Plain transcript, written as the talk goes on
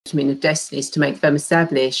deepening of destinies to make them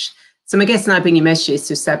establish. So my guest and I bring you messages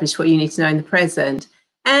to establish what you need to know in the present.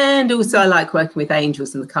 And also I like working with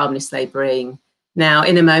angels and the calmness they bring. Now,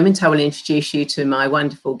 in a moment, I will introduce you to my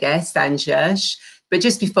wonderful guest, Anne Jirsch. But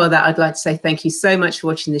just before that, I'd like to say thank you so much for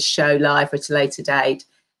watching this show live or at a later date,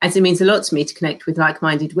 as it means a lot to me to connect with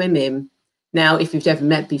like-minded women. Now, if you've never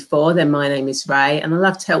met before, then my name is Ray, and I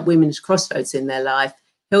love to help women at crossroads in their life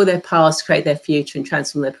heal their past, create their future, and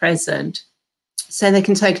transform their present so they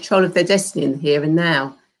can take control of their destiny in the here and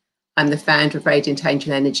now. I'm the founder of Radiant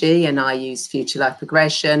Angel Energy, and I use future life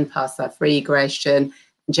progression, past life regression,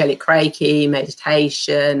 Angelic Reiki,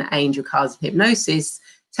 meditation, angel cards, and hypnosis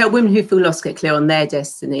to help women who feel lost get clear on their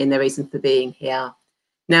destiny and their reason for being here.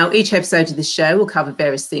 Now, each episode of the show will cover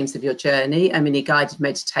various themes of your journey, a mini guided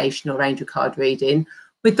meditation or angel card reading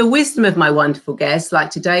with the wisdom of my wonderful guests,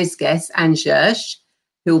 like today's guest, Anne Jirsch,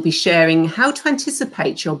 who will be sharing how to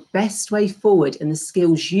anticipate your best way forward and the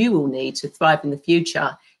skills you will need to thrive in the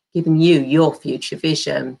future, giving you your future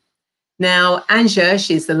vision. Now, Anne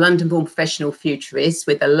Jirsch is the London-born professional futurist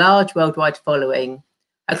with a large worldwide following.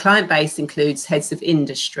 Her client base includes heads of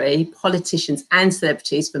industry, politicians and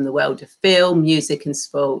celebrities from the world of film, music and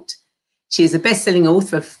sport. She is a best-selling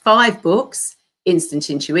author of 5 books, Instant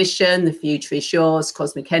Intuition, The Future is Yours,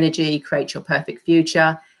 Cosmic Energy, Create Your Perfect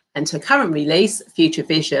Future, and her current release, Future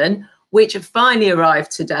Vision, which finally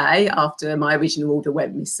arrived today after my original order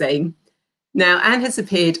went missing. Now, Anne has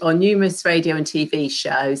appeared on numerous radio and TV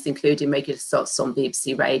shows, including regular slots on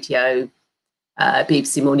BBC Radio,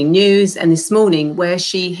 BBC Morning News, and This Morning, where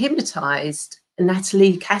she hypnotised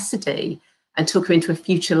Natalie Cassidy and took her into a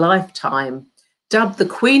future lifetime. Dubbed the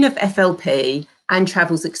Queen of FLP, Anne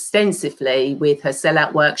travels extensively with her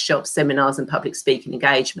sellout workshops, seminars, and public speaking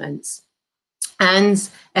engagements. Anne's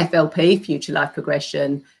FLP, Future Life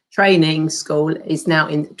Progression Training School, is now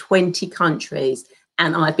in 20 countries.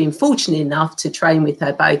 And I've been fortunate enough to train with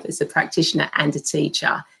her both as a practitioner and a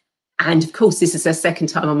teacher. And of course, this is her second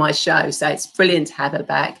time on my show, so it's brilliant to have her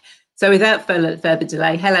back. So without further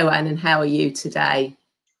delay, hello, Anne, and how are you today?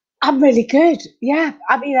 I'm really good. Yeah,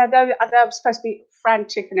 I mean, I know I'm supposed to be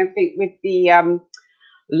frantic and everything with the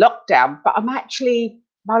lockdown, but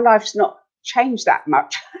my life's not changed that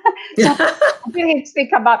much. So I'm beginning to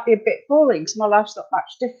think I might be a bit boring because my life's not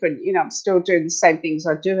much different. You know, I'm still doing the same things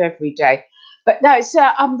I do every day. But no, it's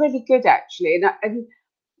I'm really good actually, and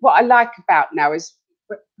what I like about now is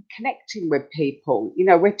we're connecting with people. You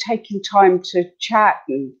know, we're taking time to chat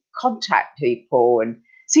and contact people, and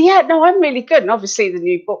so yeah, no, I'm really good. And obviously, the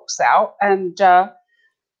new book's out, and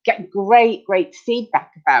getting great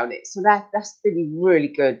feedback about it. So that's been really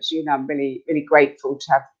good. You know, I'm really grateful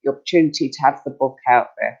to have the opportunity to have the book out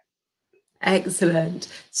there. Excellent.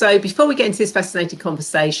 So before we get into this fascinating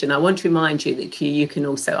conversation, I want to remind you that you can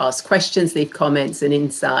also ask questions, leave comments and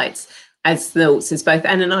insights as thoughts, as both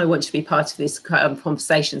Anne and I want to be part of this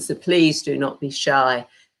conversation, so please do not be shy.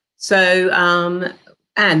 So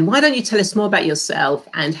Anne, why don't you tell us more about yourself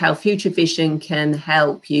and how Future Vision can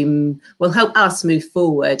help us move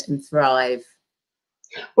forward and thrive?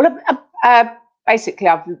 Well, basically,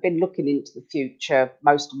 I've been looking into the future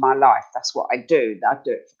most of my life. That's what I do. I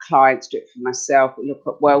do it for clients, do it for myself. We look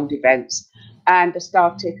at world events. And I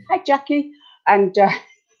started, hi, Jackie. And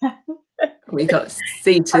we got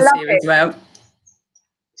Sita's here as well.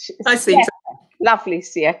 Hi, Sita. Lovely,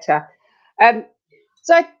 Sita.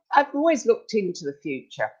 So I've always looked into the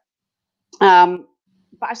future. But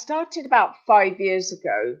I started about 5 years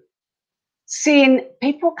ago seeing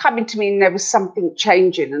people coming to me and there was something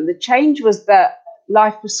changing. And the change was that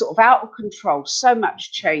life was sort of out of control, so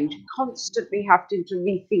much change, constantly having to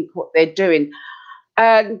rethink what they're doing.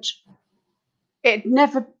 And it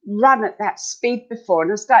never run at that speed before.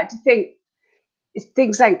 And I started to think,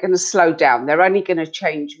 things ain't going to slow down. They're only going to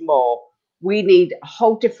change more. We need a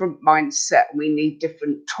whole different mindset. We need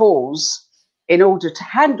different tools in order to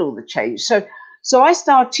handle the change. So I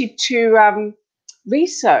started to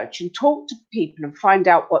research and talk to people and find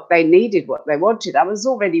out what they needed, what they wanted. I was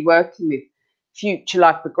already working with Future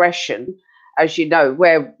Life Progression, as you know,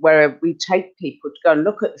 where we take people to go and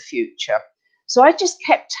look at the future. So I just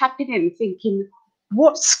kept tapping in, thinking,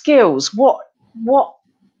 what skills, what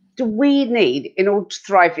do we need in order to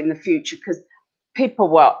thrive in the future? Because people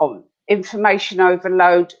were on information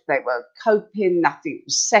overload, they were coping, nothing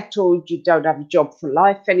was settled, you don't have a job for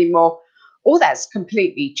life anymore. All that's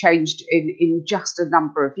completely changed in just a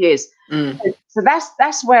number of years. So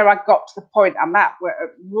that's where I got to the point I'm at,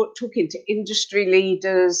 where we're talking to industry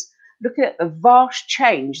leaders, looking at the vast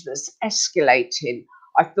change that's escalating.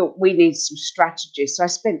 I thought we need some strategies. So I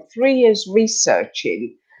spent 3 years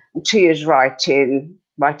researching and 2 years writing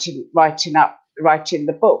up writing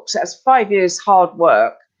the book. So that's 5 years hard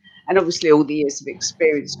work, and obviously all the years of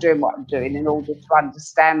experience doing what I'm doing in order to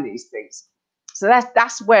understand these things. So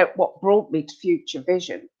that's what brought me to Future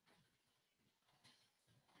Vision.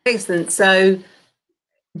 Excellent. So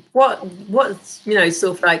what's, you know,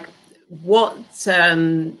 sort of like, what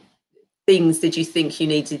things did you think you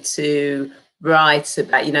needed to write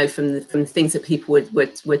about, you know, from the things that people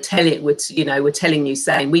were telling you,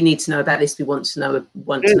 saying, we need to know about this, we want to know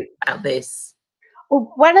about this?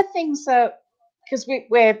 Well, one of the things that, because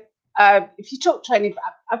we're if you talk to any,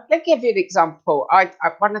 let me give you an example.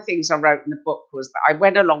 One of the things I wrote in the book was that I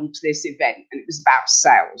went along to this event and it was about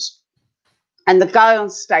sales. And the guy on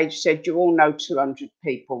stage said, you all know 200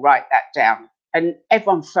 people, write that down. And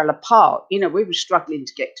everyone fell apart. You know, we were struggling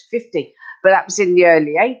to get to 50, but that was in the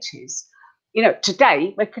early 80s. You know,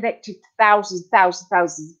 today we're connected to thousands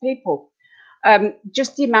of people.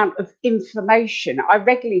 Just the amount of information. I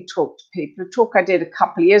regularly talk to people. A talk I did a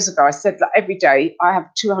couple of years ago, I said that every day I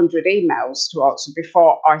have 200 emails to answer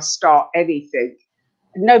before I start anything.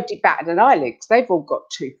 And nobody batted an eyelid because they've all got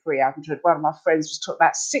 200-300. One of my friends was talking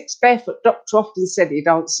about 6 barefoot. Doctor often said he'd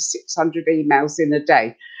answer 600 emails in a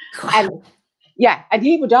day. And yeah, and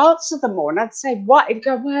he would answer them all. And I'd say, what? He'd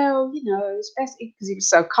go, well, you know, it's best, because he was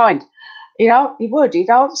so kind. You know, he'd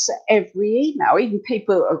answer every email. Even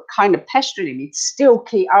people who are kind of pestering him, he'd still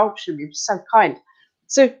keep answering. He was so kind.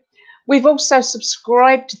 So we've also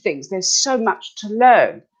subscribed to things. There's so much to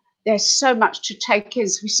learn. There's so much to take in.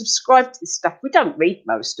 So we subscribe to this stuff. We don't read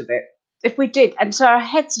most of it. If we did, and so our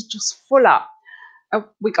heads are just full up.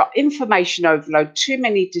 We got information overload, too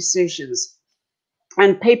many decisions,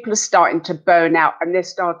 and people are starting to burn out, and they're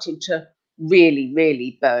starting to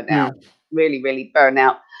really burn out, really burn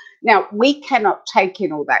out. Now, we cannot take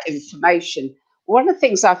in all that information. One of the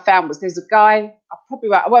things I found was there's a guy,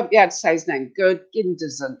 I won't be able to say his name,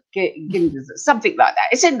 Ginderson, something like that.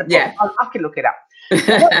 It's in the book. Yeah. I can look it up.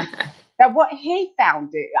 Now, what he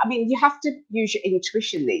found, I mean, you have to use your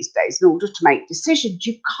intuition these days in order to make decisions.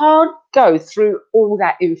 You can't go through all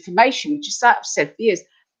that information, which is like I've said for years.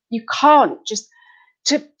 You can't just,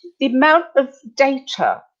 to the amount of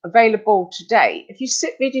data available today, if you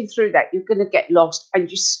sit reading through that, you're going to get lost and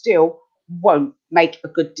you still won't make a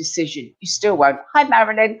good decision. You still won't. Hi,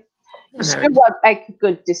 Marilyn. You still won't make a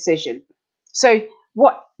good decision. So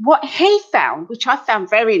what he found, which I found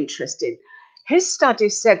very interesting, his study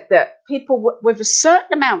said that people with a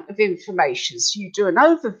certain amount of information, so you do an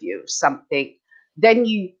overview of something, then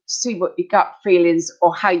you see what your gut feelings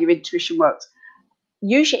or how your intuition works.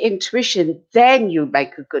 Use your intuition, then you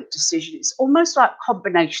make a good decision. It's almost like a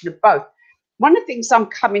combination of both. One of the things I'm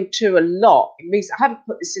coming to a lot, it means I haven't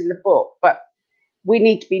put this in the book, but we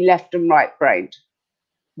need to be left and right brained.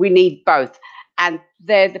 We need both. And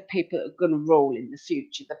they're the people that are going to rule in the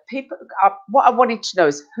future. The people, what I wanted to know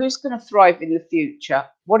is who's going to thrive in the future?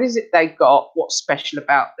 What is it they got? What's special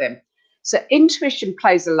about them? So intuition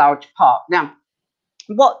plays a large part. Now,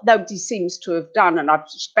 what nobody seems to have done, and I've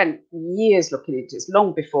spent years looking into this,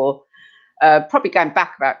 long before, probably going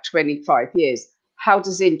back about 25 years, how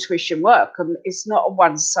does intuition work? And it's not a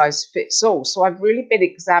one size fits all. So I've really been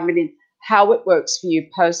examining how it works for you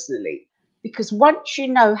personally, because once you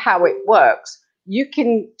know how it works, you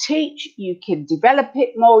can teach, you can develop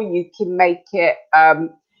it more, you can make it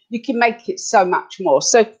so much more.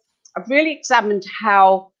 So I've really examined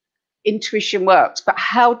how intuition works, but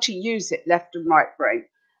how to use it left and right brain.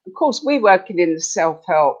 Of course, we're working in the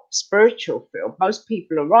self-help spiritual field. Most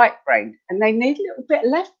people are right brain and they need a little bit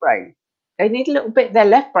of left brain. They need a little bit of their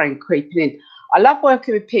left brain creeping in. I love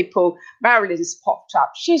working with people. Marilyn's popped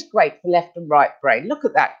up. She's great for left and right brain. Look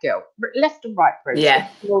at that girl, left and right brain. Yeah,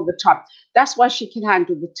 all the time. That's why she can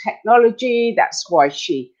handle the technology. That's why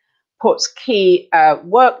she puts key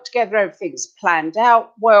work together. Everything's planned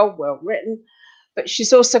out, well written. But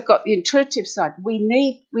she's also got the intuitive side. We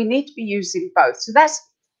need to be using both. So that's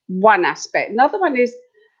one aspect. Another one is,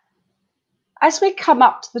 as we come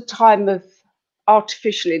up to the time of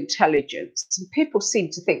artificial intelligence, and people seem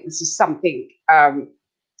to think this is something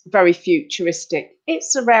very futuristic.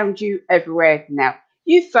 It's around you everywhere now.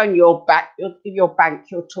 You phone your bank,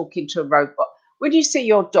 you're talking to a robot. When you see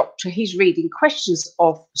your doctor, he's reading questions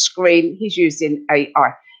off screen. He's using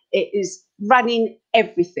AI. It is running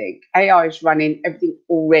everything. AI is running everything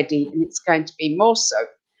already, and it's going to be more so.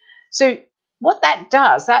 So what that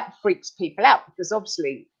does, that freaks people out, because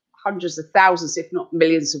obviously hundreds of thousands, if not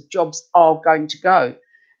millions of jobs are going to go.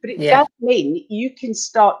 But it does mean you can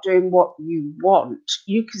start doing what you want.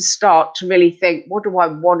 You can start to really think, what do I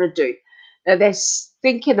want to do? Now, there's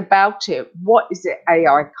thinking about it, what is it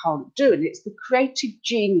AI can't do? And it's the creative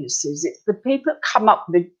geniuses. It's the people that come up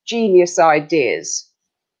with the genius ideas.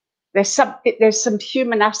 There's some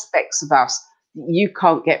human aspects of us that you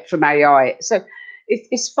can't get from AI. So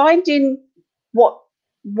it's finding what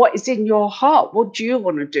is in your heart. What do you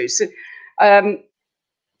want to do? So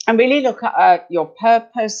I really look at your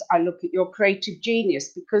purpose. I look at your creative genius,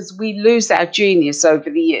 because we lose our genius over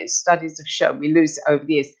the years. Studies have shown we lose it over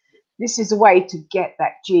the years. This is a way to get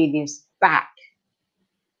that genius back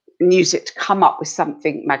and use it to come up with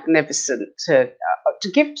something magnificent to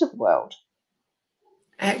give to the world.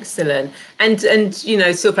 Excellent. And you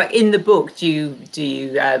know, sort of like in the book, do you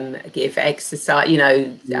give exercise, you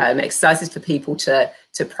know, exercises for people to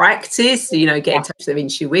practice, you know, get in touch with their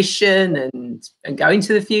intuition and go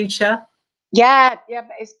into the future? Yeah, but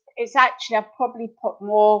it's actually, I've probably put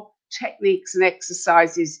more techniques and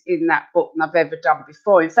exercises in that book than I've ever done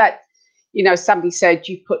before. In fact, you know, somebody said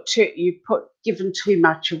you've given too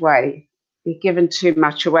much away. You've given too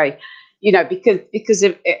much away, you know,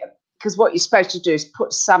 because what you're supposed to do is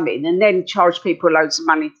put some in and then charge people loads of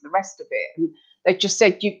money for the rest of it. And they just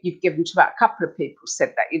said you've given to about a couple of people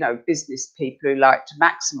said that, you know, business people who like to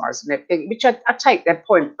maximise and everything, which I take their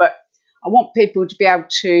point, but I want people to be able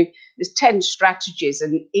to, there's 10 strategies,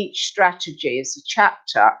 and each strategy is a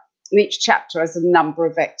chapter, and each chapter has a number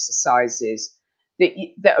of exercises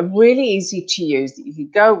that are really easy to use, that you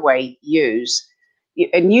can go away, use.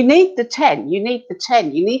 And you need the 10. You need the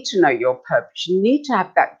 10. You need to know your purpose. You need to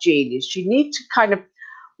have that genius. You need to kind of,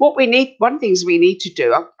 one of the things we need to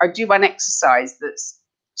do, I do one exercise that's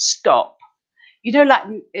stop. You know, like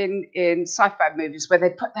in sci-fi movies where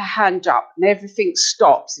they put their hand up and everything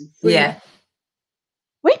stops. Yeah.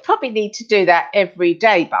 We probably need to do that every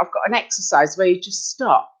day, but I've got an exercise where you just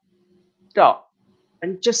stop,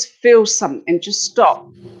 and just feel something, just stop.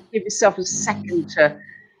 Give yourself a second to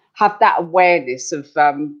have that awareness of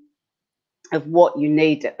what you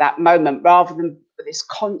need at that moment, rather than this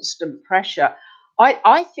constant pressure.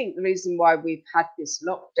 I think the reason why we've had this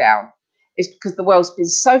lockdown is because the world's been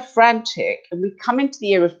so frantic, and we come into the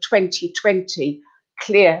year of 2020,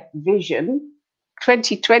 clear vision.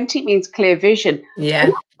 2020 means clear vision. Yeah.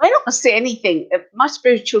 We're not going to see anything. My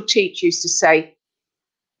spiritual teacher used to say,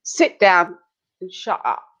 sit down and shut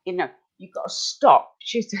up. You know, you've got to stop.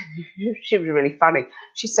 She was really funny.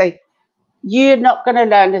 She'd say, you're not going to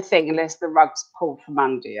learn a thing unless the rug's pulled from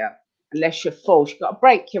under you, unless you fall. You've got to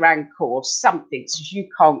break your ankle or something, so you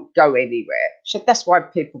can't go anywhere. So that's why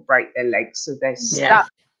people break their legs, so they're stuck.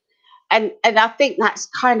 And I think that's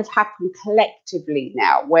kind of happened collectively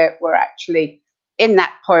now, where we're actually in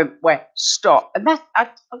that point where stop. And that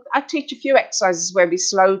I teach a few exercises where we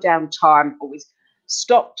slow down time, or we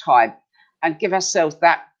stop time, and give ourselves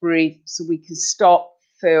that breathe, so we can stop,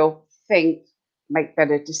 feel, think, make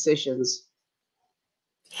better decisions.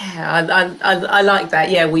 Yeah, I like that.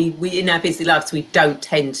 Yeah, we in our busy lives, we don't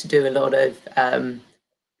tend to do a lot of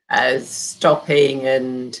stopping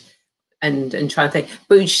and trying to think.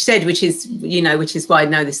 But you said, which is why I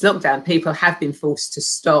know this lockdown, people have been forced to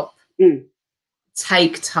stop,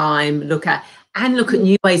 take time, look at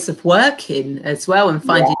new ways of working as well, and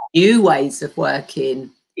finding new ways of working.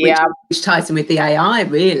 Which ties in with the AI,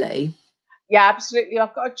 really. Yeah, absolutely.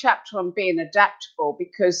 I've got a chapter on being adaptable,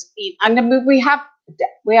 because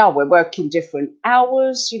we're working different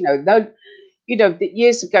hours. You know,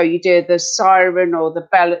 years ago you did the siren or the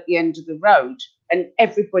bell at the end of the road, and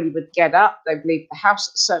everybody would get up. They'd leave the house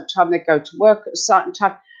at a certain time. They'd go to work at a certain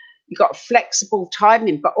time. You got flexible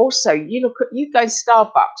timing, but also you go to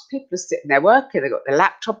Starbucks. People are sitting there working. They've got their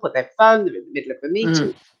laptop or their phone. They're in the middle of a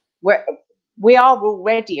meeting. We are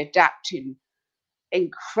already adapting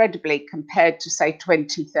incredibly compared to, say,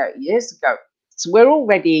 20, 30 years ago. So we're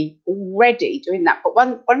already doing that. But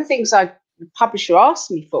one of the things the publisher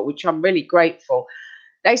asked me for, which I'm really grateful,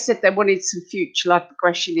 they said they wanted some future life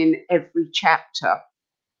progression in every chapter.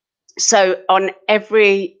 So on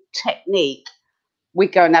every technique, we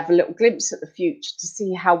go and have a little glimpse at the future to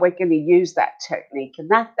see how we're going to use that technique. And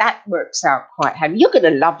that works out quite handy. You're going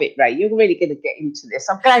to love it, Ray. You're really going to get into this.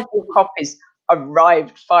 I'm glad your copies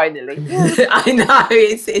arrived finally. I know,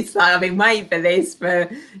 it's like I've been waiting for this for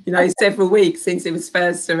several weeks since it was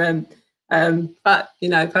first but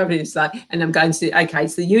probably it's like, and I'm going to, okay,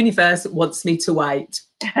 so the universe wants me to wait.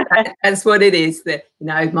 That's what it is. That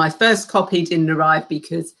my first copy didn't arrive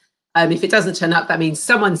because if it doesn't turn up, that means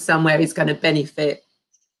someone somewhere is going to benefit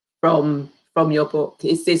from from your book.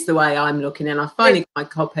 Is this the way I'm looking? And I finally got my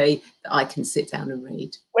copy that I can sit down and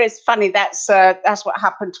read. Well, it's funny. That's what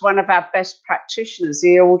happened to one of our best practitioners.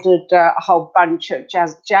 He ordered a whole bunch of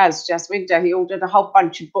Jazz Window. He ordered a whole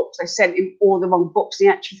bunch of books. They sent him all the wrong books. And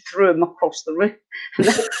he actually threw them across the room. And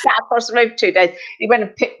they sat across the room 2 days. He went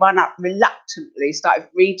and picked one up reluctantly, started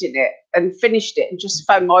reading it and finished it, and just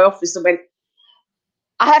phoned my office and went,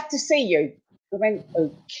 "I have to see you." I went,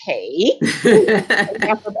 "Okay."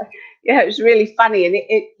 Yeah, it was really funny, and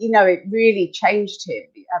it really changed him.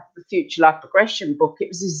 The Future Life Progression book, it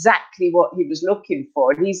was exactly what he was looking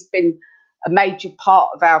for, and he's been a major part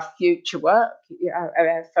of our future work,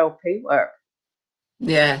 our FLP work.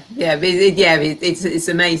 It's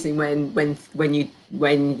amazing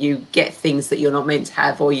when you get things that you're not meant to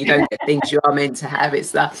have, or you don't get things you are meant to have.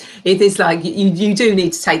 It's like you do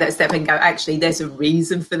need to take that step and go, actually, there's a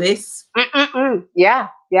reason for this. Yeah,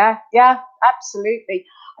 absolutely.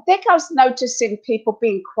 I think I was noticing people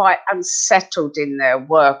being quite unsettled in their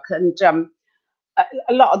work, and a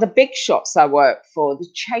lot of the big shots I work for, the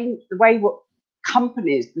way what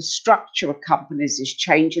companies, the structure of companies is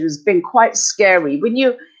changing, has been quite scary. When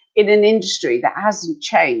you're in an industry that hasn't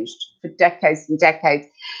changed for decades and decades,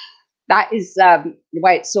 that is the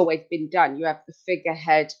way it's always been done. You have the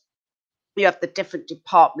figurehead, you have the different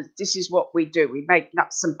departments. This is what we do. We make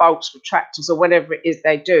nuts and bolts for tractors or whatever it is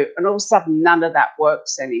they do. And all of a sudden, none of that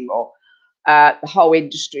works anymore. The whole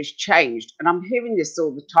industry's changed. And I'm hearing this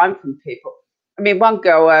all the time from people. I mean, one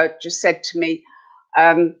girl just said to me,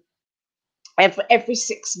 every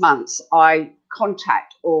 6 months, I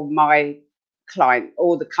contact all my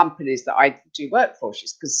all the companies that I do work for.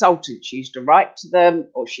 She's a consultant. She used to write to them,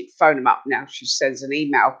 or she'd phone them up. Now she sends an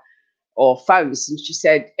email or phones, and she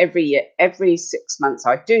said every 6 months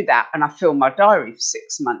I do that, and I fill my diary for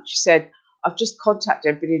 6 months. She said, I've just contacted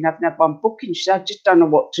everybody and I've never had one booking. She said, I just don't know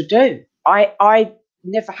what to do. I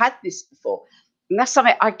never had this before. And that's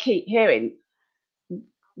something I keep hearing.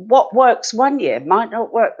 What works one year might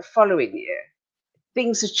not work the following year.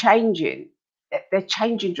 Things are changing. They're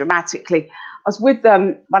changing dramatically. I was with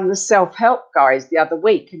one of the self-help guys the other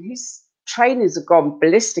week, and his trainers have gone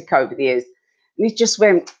ballistic over the years. And he just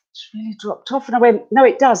went, it's really dropped off. And I went, no,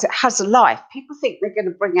 it does. It has a life. People think they're going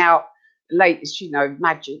to bring out the latest,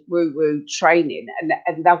 magic woo-woo training, and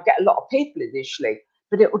they'll get a lot of people initially,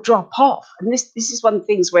 but it will drop off. And this is one of the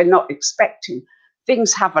things we're not expecting.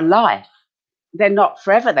 Things have a life. They're not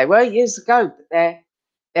forever. They were years ago, but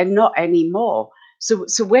they're not anymore. So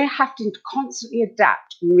we're having to constantly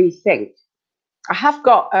adapt and rethink. I have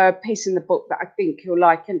got a piece in the book that I think you'll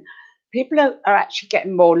like, and people are actually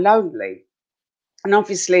getting more lonely. And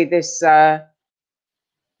obviously this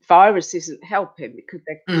virus isn't helping, because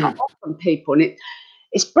they're cut off from people. And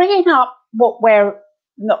it's bringing up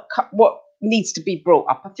what needs to be brought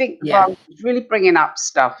up. I think the virus is really bringing up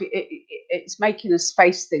stuff. It's making us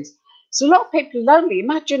face things. So a lot of people are lonely.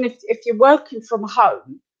 Imagine if you're working from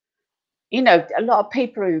home, a lot of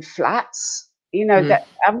people are in flats, that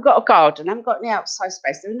haven't got a garden, haven't got any outside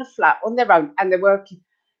space. They're in a flat on their own and they're working.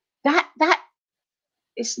 That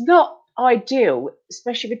is not ideal,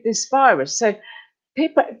 especially with this virus. So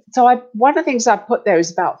one of the things I put there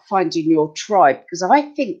is about finding your tribe, because I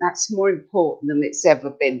think that's more important than it's ever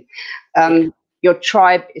been. Your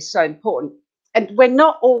tribe is so important. And we're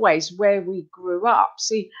not always where we grew up.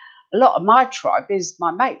 See, a lot of my tribe is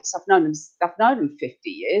my mates. I've known them 50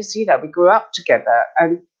 years. We grew up together,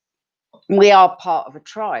 and we are part of a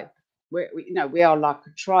tribe. We are like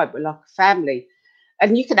a tribe. We're like a family.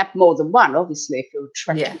 And you can have more than one, obviously, if you're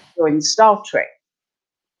Trekkie, you're in the Star Trek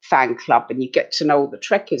fan club, and you get to know all the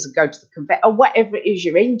Trekkies and go to the convention, or whatever it is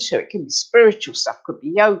you're into. It can be spiritual stuff, could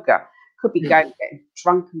be yoga, could be getting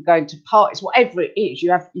drunk and going to parties, whatever it is,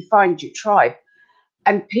 you find your tribe.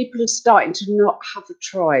 And people are starting to not have a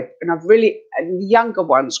tribe. And the younger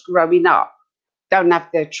ones growing up don't have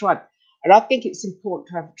their tribe. And I think it's important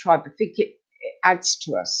to have a tribe. I think it adds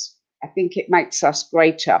to us. I think it makes us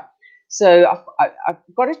greater. So I've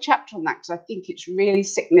got a chapter on that, because I think it's really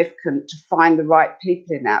significant to find the right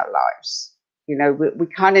people in our lives. We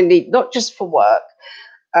kind of need, not just for work,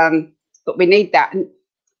 but we need that. And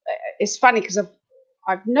it's funny, because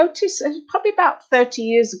I've noticed probably about 30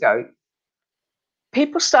 years ago,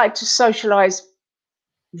 people started to socialize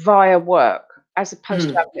via work as opposed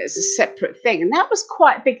to having it as a separate thing. And that was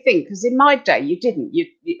quite a big thing, because in my day, you didn't.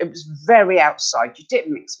 It was very outside. You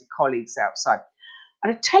didn't mix with colleagues outside.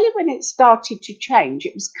 And I tell you, when it started to change,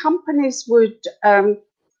 it was companies would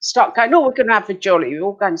start going, we're going to have a jolly, we're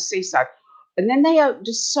all going to Seaside. And then they opened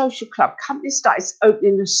a social club. Companies started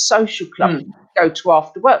opening a social club to go to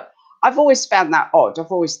after work. I've always found that odd.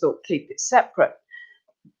 I've always thought, keep it separate.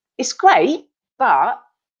 it's great, but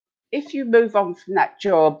if you move on from that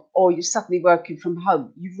job or you're suddenly working from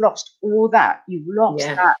home, you've lost all that. You've lost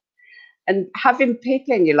that. And having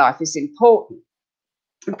people in your life is important.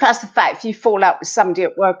 And plus the fact, if you fall out with somebody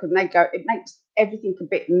at work and they go, it makes everything a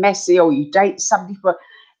bit messy, or you date somebody for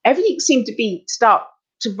everything seemed to start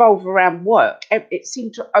to revolve around work. It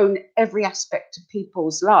seemed to own every aspect of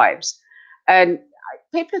people's lives. And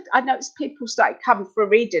I noticed people started coming for a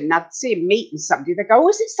reading and I'd see them meeting somebody. They go, oh,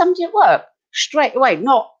 is it somebody at work? Straight away,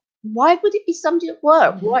 not, why would it be somebody at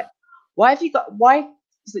work? Why have you got, why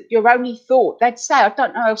is it your only thought? They'd say, I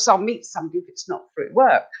don't know else I'll meet somebody if it's not through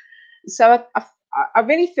work. So I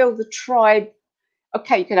really feel the tribe,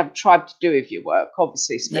 okay, you can have a tribe to do with your work,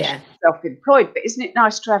 obviously, especially self-employed, but isn't it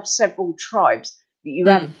nice to have several tribes that you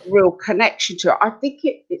have a real connection to? I think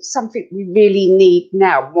it's something we really need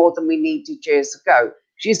now more than we needed years ago.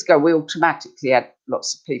 Years ago, we automatically had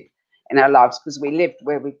lots of people in our lives because we lived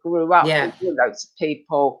where we grew up. We knew loads of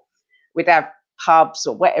people. We'd have pubs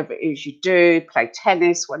or whatever it is you do, play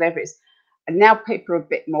tennis, whatever it is. And now people are a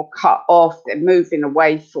bit more cut off. They're moving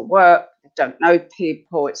away for work. They don't know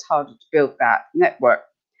people. It's harder to build that network.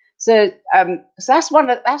 So, so that's one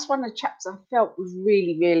of the chapters I felt was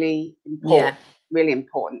really, really important. Really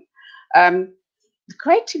important. The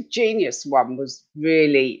creative genius one was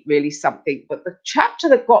really, really something. But the chapter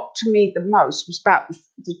that got to me the most was about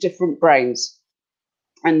the different brains.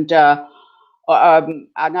 And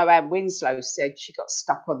I know Anne Winslow said she got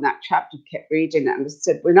stuck on that chapter, kept reading it, and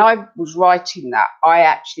said when I was writing that, I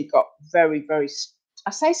actually got very, very,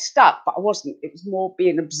 I say stuck, but I wasn't. It was more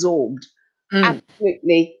being absorbed,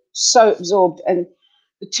 absolutely so absorbed. And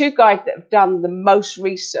the two guys that have done the most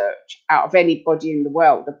research out of anybody in the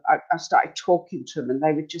world, I started talking to them and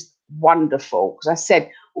they were just wonderful. Because I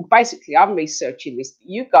said, well, basically, I'm researching this, but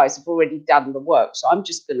you guys have already done the work. So I'm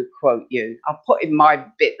just going to quote you. I'll put in my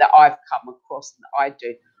bit that I've come across and that I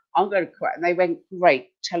do. I'm going to quote. And they went, great,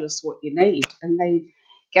 tell us what you need. And they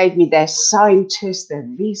gave me their scientists, their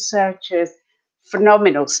researchers,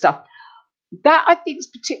 phenomenal stuff. That I think is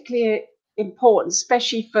particularly important,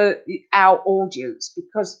 especially for our audience,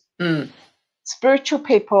 because spiritual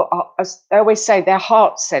people are, as they always say, they're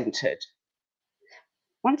heart-centered.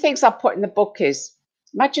 One of the things I put in the book is,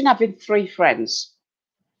 imagine having 3 friends.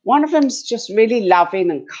 One of them's just really loving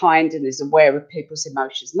and kind and is aware of people's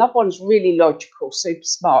emotions. Another one's really logical, super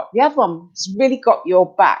smart. The other one's really got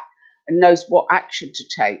your back and knows what action to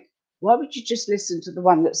take. Why would you just listen to the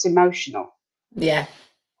one that's emotional? Yeah.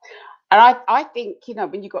 And I think, you know,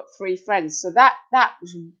 when you've got 3 friends, so that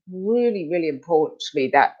was really, really important to me,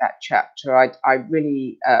 that chapter. I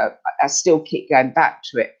really, I still keep going back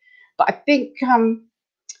to it. But I think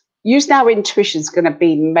using our intuition is going to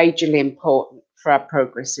be majorly important for our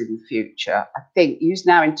progress in the future. I think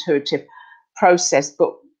using our intuitive process,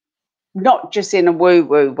 but not just in a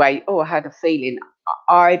woo-woo way, oh, I had a feeling.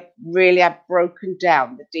 I really have broken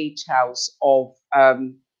down the details of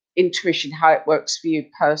intuition, how it works for you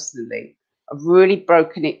personally. I've really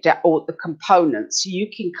broken it down, all the components, so you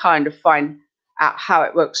can kind of find out how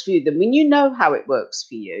it works for you. Then when you know how it works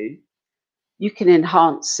for you, you can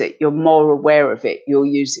enhance it. You're more aware of it. You'll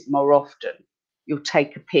use it more often. You'll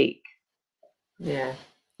take a peek. Yeah,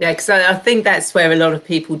 because I think that's where a lot of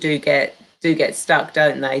people do get stuck,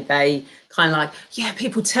 don't they? They kind of like, yeah,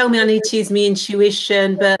 people tell me I need to use my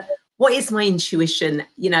intuition, but what is my intuition?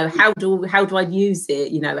 You know, how do I use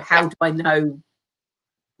it? You know, how do I know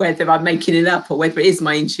whether I'm making it up or whether it is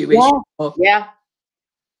my intuition?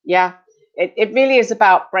 Yeah. It really is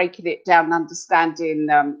about breaking it down and understanding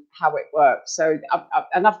how it works. So,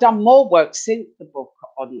 I've done more work since the book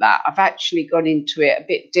on that. I've actually gone into it a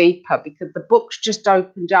bit deeper because the book's just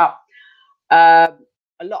opened up a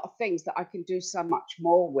lot of things that I can do so much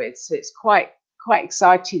more with. So it's quite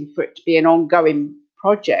exciting for it to be an ongoing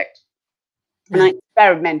project. And I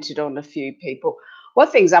experimented on a few people. One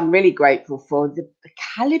of the things I'm really grateful for, the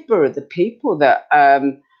caliber of the people that I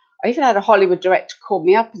even had a Hollywood director call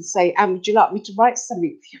me up and say, Anne, would you like me to write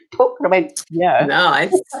something for your book? And I went, yeah.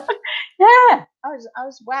 Nice. Yeah. I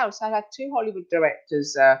was wow. So I had 2 Hollywood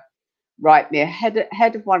directors write me,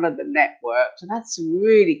 head of one of the networks, and I had some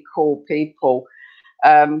really cool people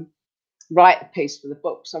write a piece for the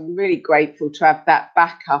book. So I'm really grateful to have that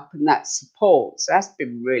backup and that support. So that's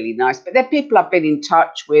been really nice. But they're people I've been in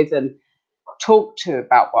touch with and talked to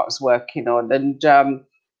about what I was working on, and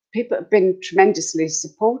people have been tremendously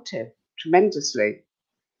supportive, tremendously.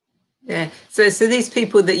 Yeah. So these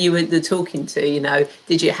people that you were talking to, you know,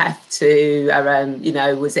 did you have to, you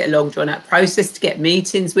know, was it a long drawn out process to get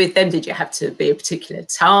meetings with them? Did you have to be a particular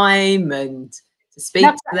time and to speak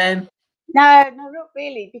to them? No, not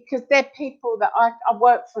really, because they're people that I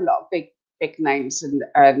work for a lot of big names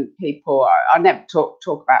and people. I never talk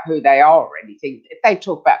about who they are or anything. If they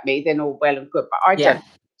talk about me, then all well and good, but I don't.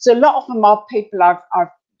 So a lot of them are people I've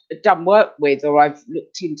done work with, or I've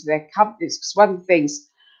looked into their companies. Because one of the things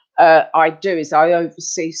I do is I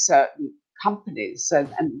oversee certain companies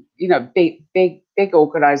and you know, big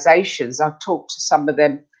organizations. I've talked to some of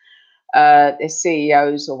them, their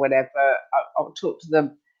CEOs or whatever. I'll talk to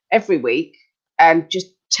them every week and just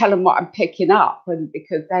tell them what I'm picking up, and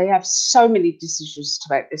because they have so many decisions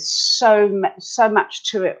to make, there's so much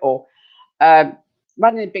to it all.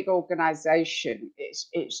 Running a big organization, it's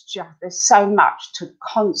just, there's so much to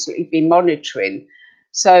constantly be monitoring.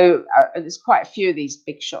 So there's quite a few of these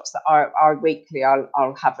big shots that I weekly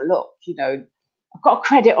I'll have a look. You know, I've got a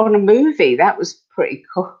credit on a movie. That was pretty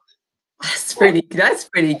cool. That's pretty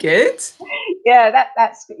good. Yeah,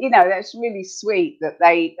 that's, you know, that's really sweet that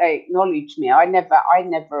they acknowledge me. I never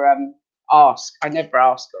ask. I never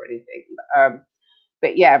ask or anything.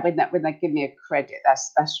 But yeah, when they give me a credit,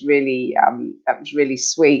 that's really that was really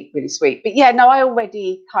sweet, really sweet. But yeah, no, I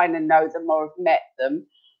already kind of know them or have met them.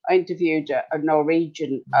 I interviewed a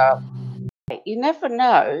Norwegian. You never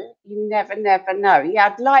know. You never know.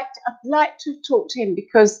 Yeah, I'd like to talk to him,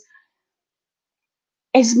 because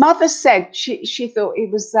his mother said she thought he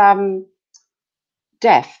was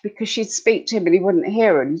deaf, because she'd speak to him and he wouldn't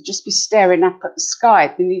hear her, and he'd just be staring up at the sky.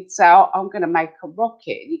 Then he'd say, "Oh, I'm going to make a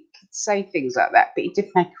rocket." And he could say things like that, but he did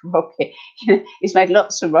make a rocket. He's made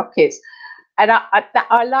lots of rockets, and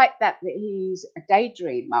I like that he's a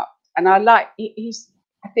daydreamer, and I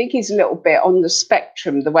think he's a little bit on the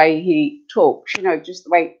spectrum, the way he talks. You know, just the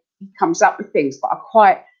way he comes up with things. But I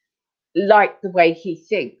quite like the way he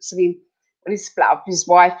thinks. I mean, when he split up his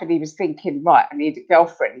wife and he was thinking, right, I need a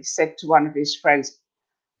girlfriend, he said to one of his friends,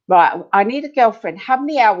 right, I need a girlfriend. How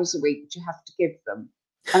many hours a week do you have to give them?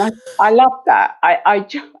 And I love that.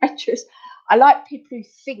 I like people who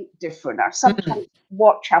think different. I sometimes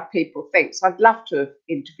watch how people think. So I'd love to have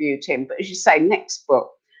interviewed him. But as you say, next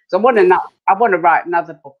book. So I want to write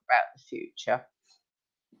another book about the future.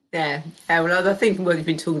 Yeah. Well, I think from what you've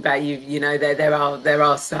been talking about, you know, there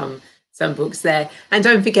are some books there. And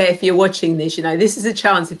don't forget, if you're watching this, you know, this is a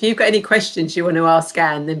chance. If you've got any questions you want to ask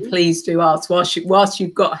Anne, then please do ask whilst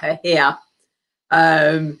you've got her here.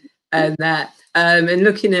 And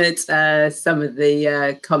looking at some of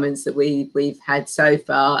the comments that we've had so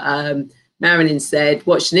far, Marilyn said,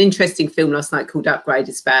 watched an interesting film last night called Upgrade.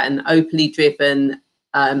 It's about an openly driven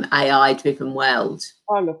AI driven world.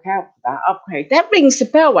 Oh, look out for that. Upgrade. That rings the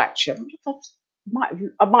bell, actually.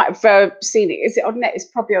 I might have seen it. Is it on net? It's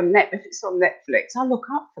probably on net. If it's on Netflix, I'll look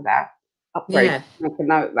up for that. Upgrade. Yeah. Make a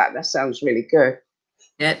note of that. That sounds really good.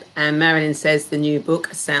 Yep. And Marilyn says the new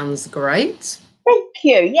book sounds great. Thank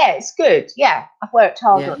you. Yeah, it's good. Yeah, I've worked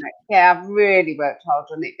hard on it. Yeah, I've really worked hard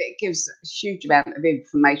on it. But it gives a huge amount of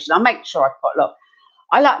information. I make sure I put a lot.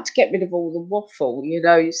 I like to get rid of all the waffle. You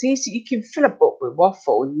know, it's easy. You can fill a book with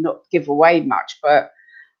waffle and not give away much, but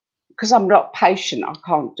because I'm not patient, I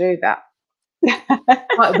can't do that.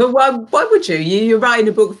 But why would you? You're writing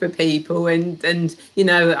a book for people, and you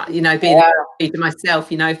know, being a reader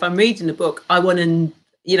myself, you know, if I'm reading a book, I want to,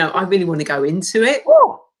 you know, I really want to go into it.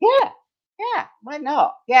 Oh, yeah. Why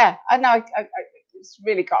not? Yeah, I know. It's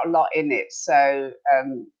really got a lot in it. So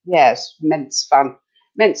yeah, it's immense fun.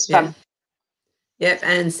 Yep.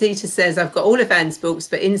 And Sita says, I've got all of Anne's books,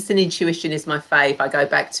 but Instant Intuition is my fave. I go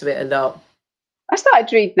back to it a lot. I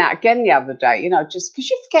started reading that again the other day, you know, just because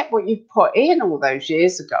you forget what you put in all those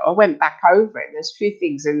years ago. I went back over it. There's a few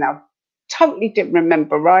things in there I totally didn't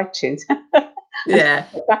remember writing. Yeah.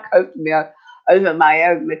 Back over my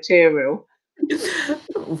own material.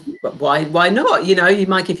 Why not? You know, you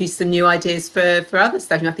might give you some new ideas for other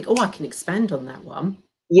stuff. And I think, I can expand on that one.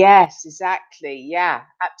 Yes, exactly. Yeah,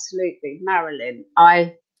 absolutely. Marilyn,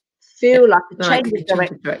 I feel like a change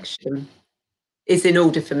of direction is in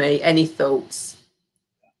order for me. Any thoughts?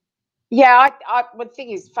 Yeah, the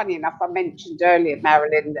thing is, funny enough, I mentioned earlier,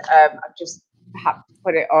 Marilyn, I just had to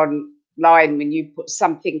put it online when you put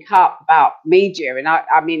something up about media. And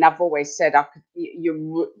I mean, I've always said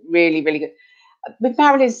you're really, really good. But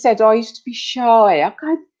Marilyn said, I used to be shy. I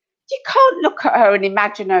go, you can't look at her and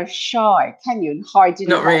imagine her shy, can you? And hiding.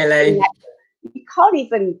 Not really. You can't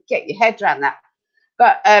even get your head around that.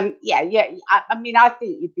 But yeah. I mean, I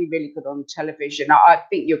think you'd be really good on television. I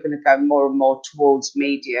think you're going to go more and more towards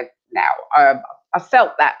media now. I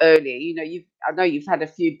felt that earlier. You know, I know you've had a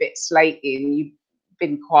few bits lately, and you've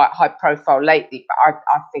been quite high profile lately. But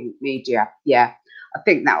I think media. Yeah, I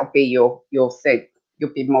think that will be your thing.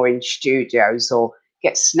 You'll be more in studios or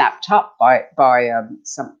get snapped up by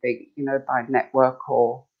something, you know, by a network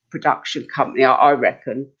or production company. I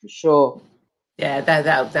reckon for sure. Yeah,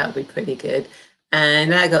 that'll be pretty good.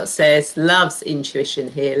 And Agot says loves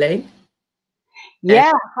intuition healing.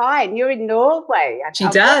 Yeah, hi, and you're in Norway. She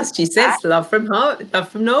does. She says love from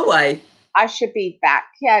Norway. I should be back.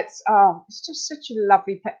 Yeah, it's just such a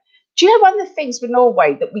lovely place. Do you know one of the things with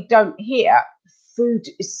Norway that we don't hear? Food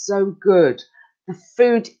is so good. The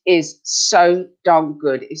food is so darn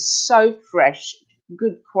good. It's so fresh,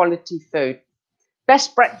 good quality food.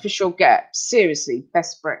 Best breakfast you'll get. Seriously,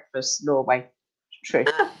 best breakfast, Norway. True.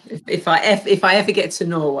 If I ever get to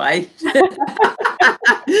Norway,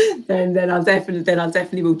 then I'll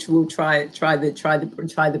definitely will try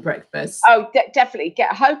the breakfast. Oh, definitely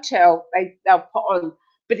get a hotel. They'll put on,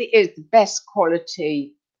 but it is the best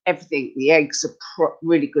quality. Everything. The eggs are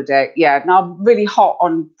really good egg. Yeah, and I'm really hot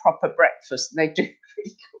on proper breakfast. And they do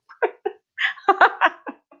really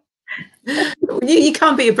good. You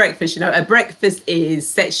can't beat a breakfast. You know, a breakfast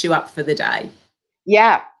sets you up for the day.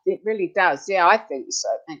 Yeah, it really does. Yeah, I think so.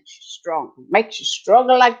 It makes you strong. It makes you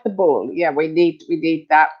stronger like the bull. Yeah, we need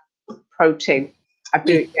that protein. I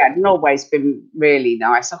do. Yeah, Norway's been really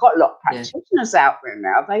nice. I've got a lot of practitioners out there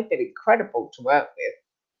now. They've been incredible to work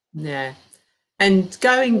with. Yeah. And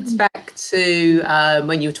going back to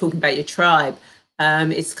when you were talking about your tribe,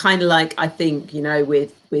 it's kind of like, I think, you know,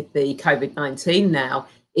 with the COVID-19 now,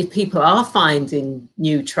 if people are finding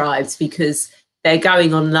new tribes because they're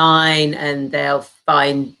going online and they'll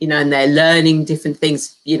find, you know, and they're learning different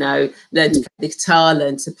things, you know, learn to play the guitar,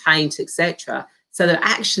 learn to paint, etc. So they're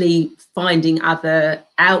actually finding other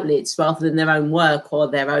outlets rather than their own work or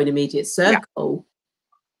their own immediate circle.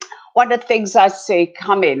 Yeah. One of the things I see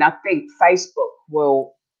coming, I think Facebook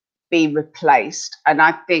will be replaced, and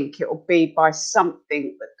I think it will be by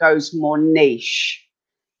something that goes more niche,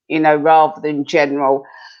 you know, rather than general.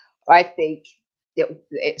 I think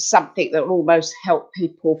it's something that will almost help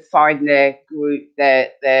people find their group,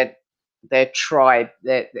 their tribe.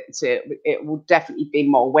 It will definitely be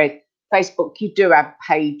more. Where Facebook, you do have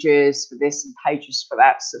pages for this and pages for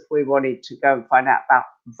that. So if we wanted to go and find out about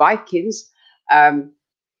Vikings,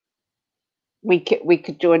 we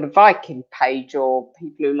could join a Viking page, or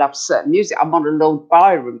people who love certain music. I'm on a Lord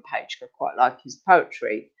Byron page. I quite like his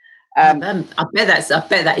poetry. I bet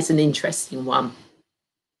that is an interesting one.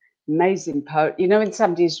 Amazing poet. You know, when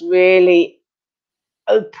somebody's really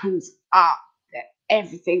opens up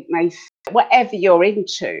everything whatever you're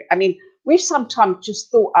into. I mean, we've sometimes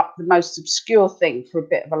just thought up the most obscure thing for a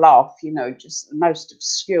bit of a laugh, you know, just the most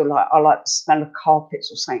obscure, like I like the smell of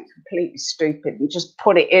carpets or something completely stupid, and just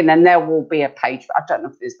put it in and there will be a page. I don't know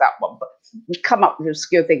if there's that one, but you come up with an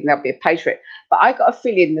obscure thing, there'll be a page for it. But I got a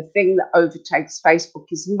feeling the thing that overtakes Facebook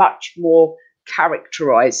is much more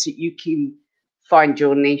characterized, so you can find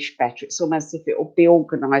your niche better. It's almost as if it will be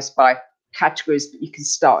organized by categories, but you can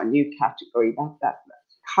start a new category. That's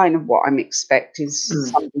kind of what I'm expecting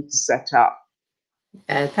something to set up.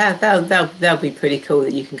 Yeah, that'll be pretty cool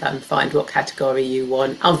that you can go and find what category you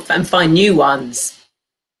want and find new ones.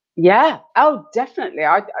 Yeah. Oh, definitely.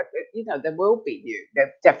 I you know, there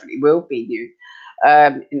definitely will be new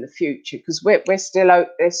in the future, because we're still out.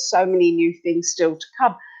 There's so many new things still to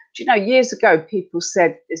come. Do you know, years ago, people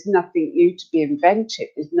said there's nothing new to be invented.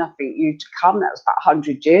 There's nothing new to come. That was about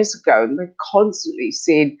 100 years ago. And we're constantly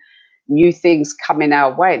seeing new things coming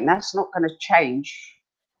our way. And that's not going to change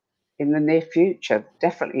in the near future.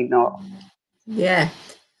 Definitely not. Yeah.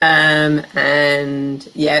 And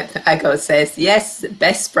yeah, Ago says, yes,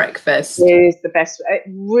 best breakfast. It is the best.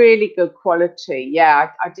 Really good quality.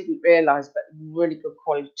 Yeah, I didn't realise, but really good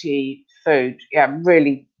quality food. Yeah,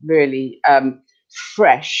 really, really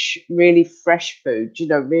fresh, really fresh food, you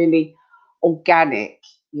know, really organic,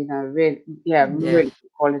 you know, really, really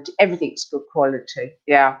good quality. Everything's good quality.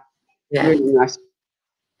 Yeah, really nice.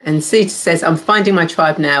 And Sita says, I'm finding my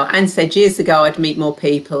tribe now. Anne said years ago I'd meet more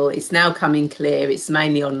people. It's now coming clear. It's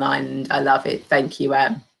mainly online and I love it. Thank you,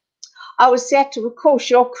 Anne. Oh, Sieta, of course,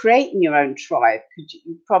 you're creating your own tribe. Could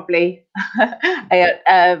you probably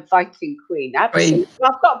a Viking queen? Absolutely.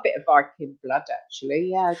 Well, I've got a bit of Viking blood, actually.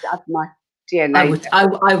 Yeah, I have my DNA.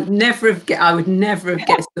 I would never have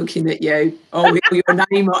guessed looking at you or your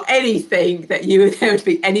name or anything that there would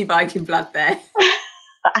be any Viking blood there.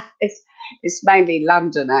 It's mainly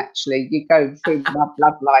London, actually. You go through my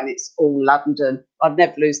bloodline, it's all London. I'd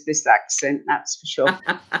never lose this accent, that's for sure.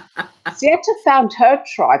 Sieta found her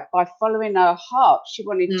tribe by following her heart. She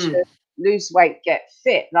wanted to lose weight, get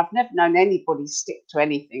fit. And I've never known anybody stick to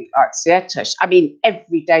anything like Sieta. I mean,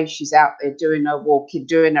 every day she's out there doing her walking,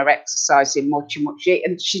 doing her exercising, watching what she eats.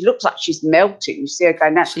 And she looks like she's melting. You see her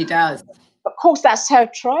going, she does. of course, that's her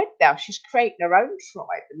tribe now. She's creating her own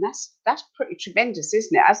tribe, and that's pretty tremendous,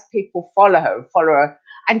 isn't it? As people follow her,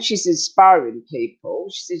 and she's inspiring people.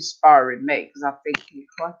 She's inspiring me, because I think you're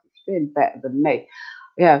quite doing better than me.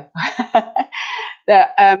 Yeah,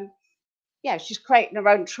 that yeah, she's creating her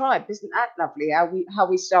own tribe. Isn't that lovely? How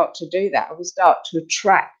we start to do that? How we start to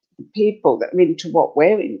attract the people that are into what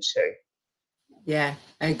we're into. Yeah,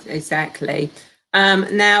 exactly.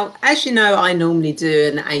 Now, as you know, I normally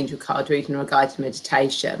do an angel card reading or a guided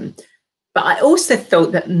meditation, but I also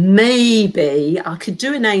thought that maybe I could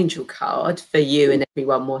do an angel card for you and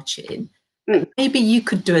everyone watching. Maybe you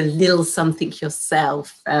could do a little something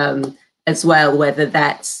yourself as well, whether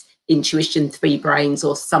that's intuition, three brains,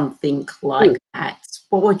 or something like that.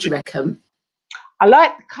 What would you reckon? I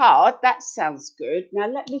like the card. That sounds good. Now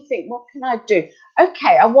let me think. What can I do?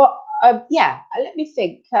 Okay, yeah. Let me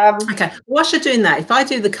think. Okay, whilst you're doing that, if I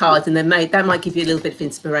do the card, and then that might give you a little bit of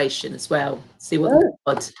inspiration as well. See what the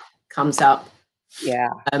card comes up. Yeah.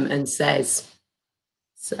 And says.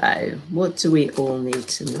 So, what do we all need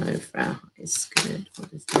to know for our highest good?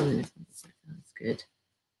 What is the That's good.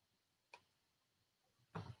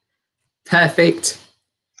 Perfect.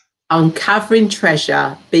 Uncovering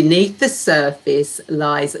treasure beneath the surface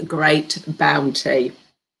lies great bounty.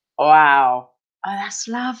 Wow. Oh, that's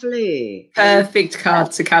lovely. Perfect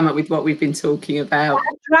card to come up with what we've been talking about.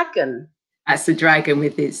 A dragon. That's the dragon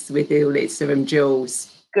with all its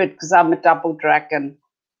jewels. Good, because I'm a double dragon.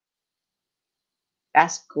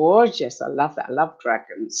 That's gorgeous. I love that. I love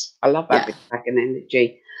dragons. I love having dragon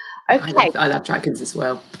energy. Okay. I love dragons as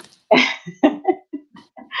well.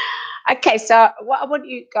 Okay, so what I want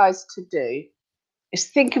you guys to do is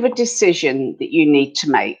think of a decision that you need to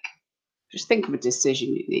make. Just think of a decision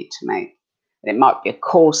you need to make. It might be a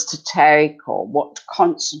course to take or what to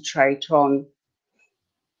concentrate on.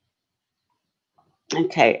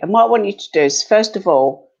 Okay, and what I want you to do is, first of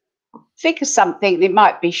all, think of something. It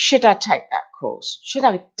might be, should I take that course? Should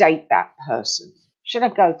I date that person? Should I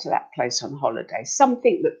go to that place on holiday?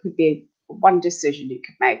 Something that could be one decision you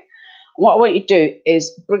could make. And what I want you to do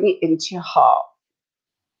is bring it into your heart.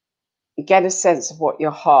 Get a sense of what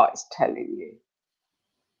your heart is telling you.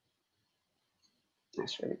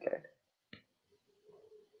 That's really good.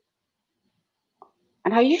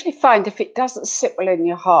 And I usually find if it doesn't sit well in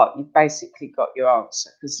your heart, you've basically got your answer,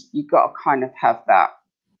 because you've got to kind of have that,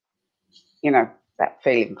 that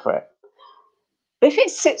feeling for it. But if it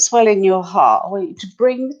sits well in your heart, I want you to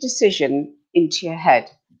bring the decision into your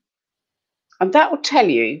head. And that will tell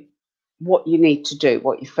you what you need to do,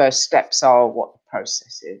 what your first steps are, what the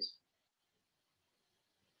process is.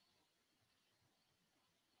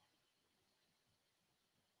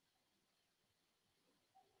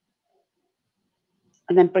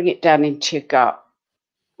 And then bring it down into your gut.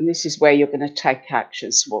 And this is where you're going to take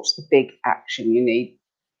action. So what's the big action you need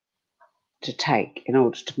to take in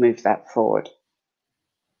order to move that forward?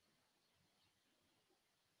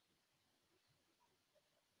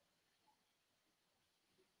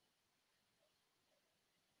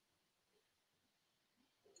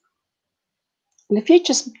 And if you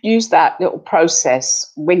just use that little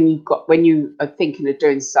process when you are thinking of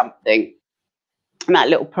doing something, and that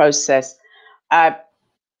little process,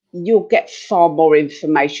 you'll get far more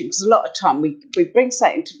information, because a lot of time we bring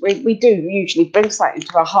something we do usually bring something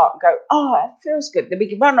into our heart and go, oh, it feels good. Then we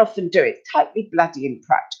can run off and do it. Totally bloody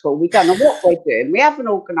impractical. We don't know what we're doing. We haven't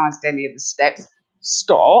organised any of the steps.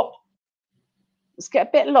 Stop. Let's get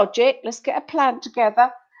a bit of logic. Let's get a plan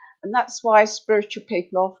together. And that's why spiritual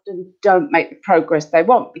people often don't make the progress they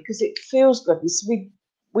want, because it feels good. And so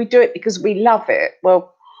we do it because we love it.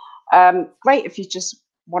 Well, great if you just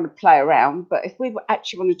want to play around, but if we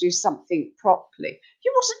actually want to do something properly,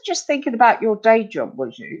 you wasn't just thinking about your day job,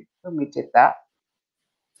 was you, when we did that?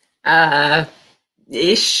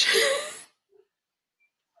 Ish.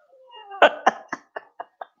 I've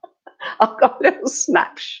got a little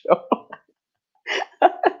snapshot.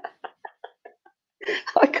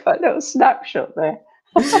 I got a little snapshot there.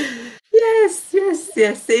 Yes. In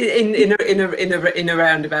a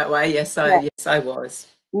roundabout way. Yes, I was.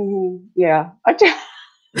 Mm-hmm. Yeah, I got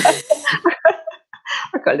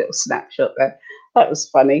a little snapshot there. That was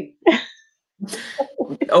funny.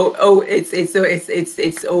 It's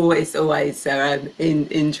always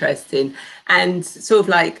interesting, and sort of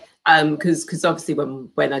like because obviously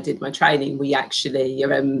when I did my training, we actually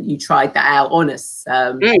you tried that out on us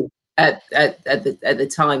at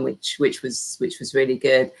the time, which was really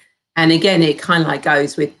good. And again, it kind of like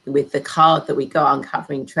goes with the card that we got,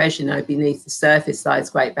 uncovering treasure. Beneath the surface lies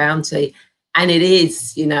great bounty, and it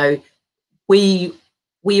is,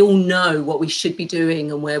 we all know what we should be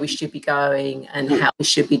doing and where we should be going and how we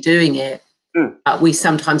should be doing it. We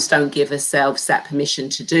sometimes don't give ourselves that permission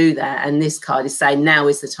to do that. And this card is saying now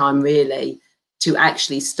is the time really to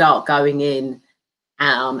actually start going in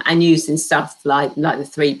and using stuff like the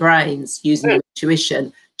three brains, using your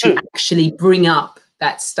intuition to actually bring up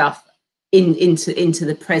that stuff into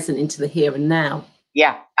the present, into the here and now.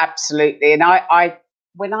 Yeah, absolutely. And I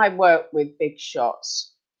when I work with big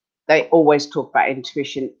shots, they always talk about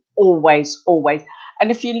intuition, always.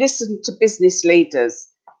 And if you listen to business leaders,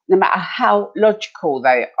 no matter how logical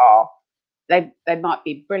they are, they might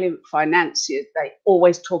be brilliant financiers, they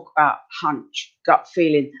always talk about hunch, gut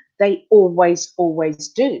feeling. They always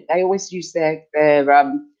do. They always use their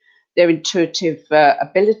intuitive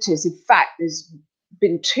abilities. In fact, there's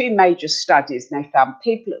been two major studies, and they found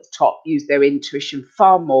people at the top use their intuition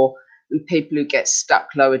far more than people who get stuck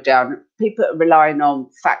lower down. People that are relying on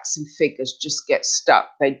facts and figures just get stuck.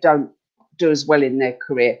 They don't do as well in their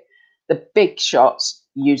career. The big shots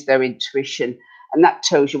use their intuition, and that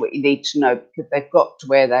tells you what you need to know, because they've got to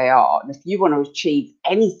where they are. And if you want to achieve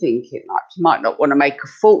anything in life, you might not want to make a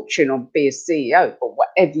fortune or be a CEO, but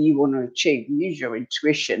whatever you want to achieve, use your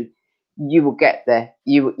intuition. You will get there.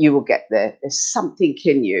 You will get there. There's something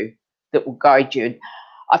in you that will guide you. And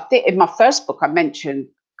I think in my first book I mentioned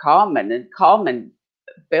Carmen, and Carmen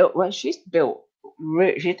she's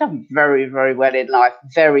done very, very well in life,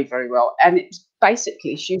 very, very well. And it's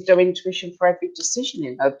basically she used her intuition for every decision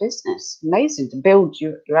in her business. Amazing to build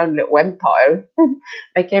your own little empire.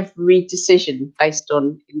 Make every decision based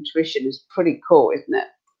on intuition is pretty cool, isn't it?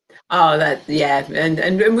 Oh, that, yeah,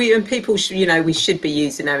 and people should, we should be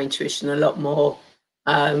using our intuition a lot more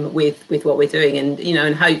with what we're doing, and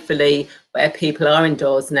and hopefully where people are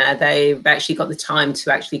indoors now, they've actually got the time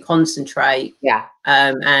to actually concentrate,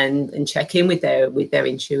 and check in with their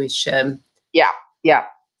intuition. Yeah.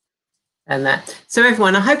 And that. So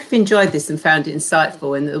everyone, I hope you've enjoyed this and found it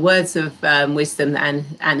insightful, and the words of wisdom that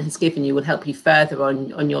Anne has given you will help you further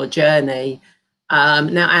on your journey.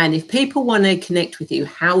 Now, Anne, if people want to connect with you,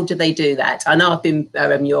 how do they do that? I know I've been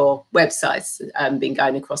your website's been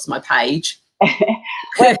going across my page.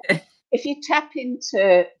 Well, if you tap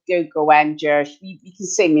into Google Anne Jirsch, you can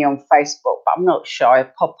see me on Facebook, but I'm not shy. I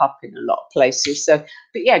pop up in a lot of places. So,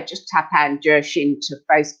 but yeah, just tap Anne Jirsch into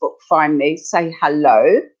Facebook, find me, say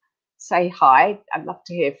hello, say hi. I'd love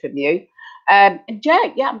to hear from you. And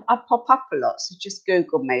yeah, I pop up a lot, so just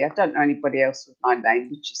Google me. I don't know anybody else with my name,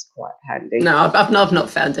 which is quite handy. No, I've not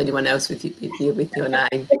found anyone else with your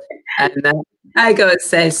name. And Ago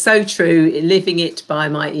says, so true, living it by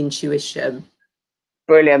my intuition.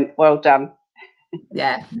 Brilliant, well done.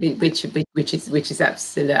 Yeah, which is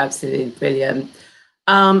absolutely brilliant.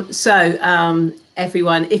 So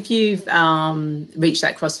everyone, if you've reached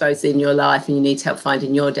that crossroads in your life and you need help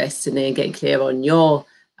finding your destiny and getting clear on your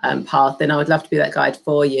path, then I would love to be that guide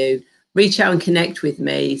for you. Reach out and connect with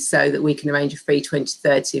me so that we can arrange a free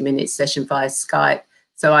 20-30 minute session via Skype,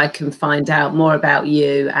 so I can find out more about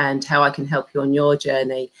you and how I can help you on your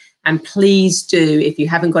journey. And please do, if you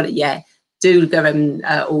haven't got it yet, do go and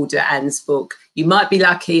order Anne's book. You might be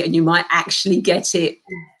lucky and you might actually get it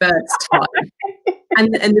first time.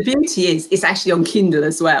 And the beauty is it's actually on Kindle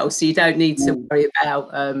as well, so you don't need to worry about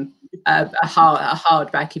a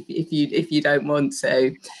hardback if you don't want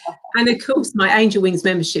to. And of course, my Angel Wings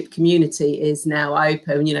membership community is now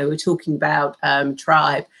open. We're talking about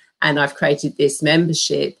tribe, and I've created this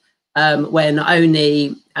membership where not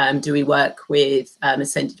only do we work with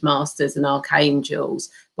ascended masters and archangels,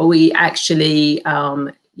 but we actually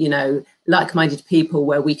like-minded people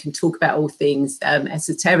where we can talk about all things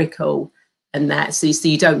esoterical and that, so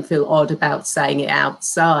you don't feel odd about saying it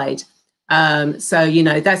outside. So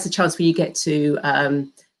that's a chance where you get to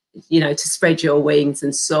to spread your wings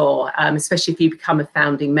and soar, especially if you become a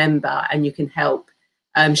founding member, and you can help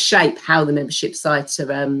shape how the membership site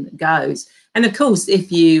goes. And of course,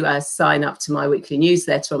 if you sign up to my weekly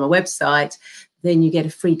newsletter on my website, then you get a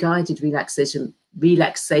free guided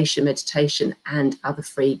relaxation meditation and other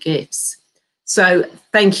free gifts. So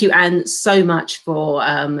thank you, Anne, so much for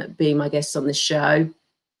being my guest on the show.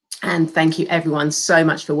 And thank you, everyone, so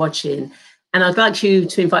much for watching. And I'd like to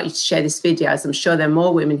invite you to share this video, as I'm sure there are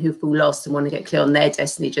more women who feel lost and want to get clear on their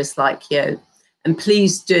destiny just like you. And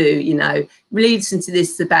please do, really listen to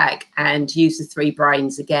this to the back and use the three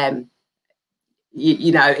brains again.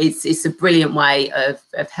 It's a brilliant way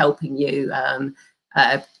of helping you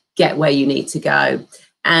get where you need to go.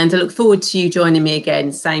 And I look forward to you joining me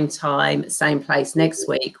again, same time, same place next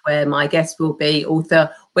week, where my guest will be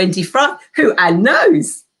author Wendy Fry, who Anne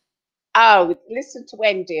knows. Oh, listen to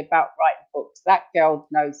Wendy about writing books. That girl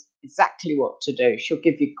knows exactly what to do. She'll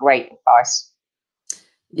give you great advice.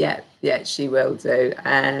 Yeah, she will do.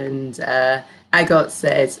 And Agot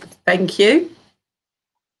says thank you.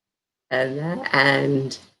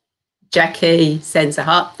 And Jackie sends a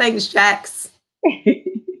heart. Thanks, Jax.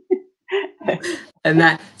 And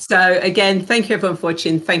that. So again, thank you everyone for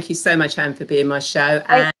watching. Thank you so much, Anne, for being my show.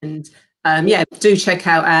 And yeah, do check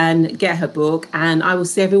out Anne, get her book, and I will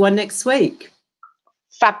see everyone next week.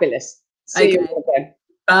 Fabulous. See you again.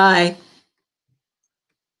 Bye.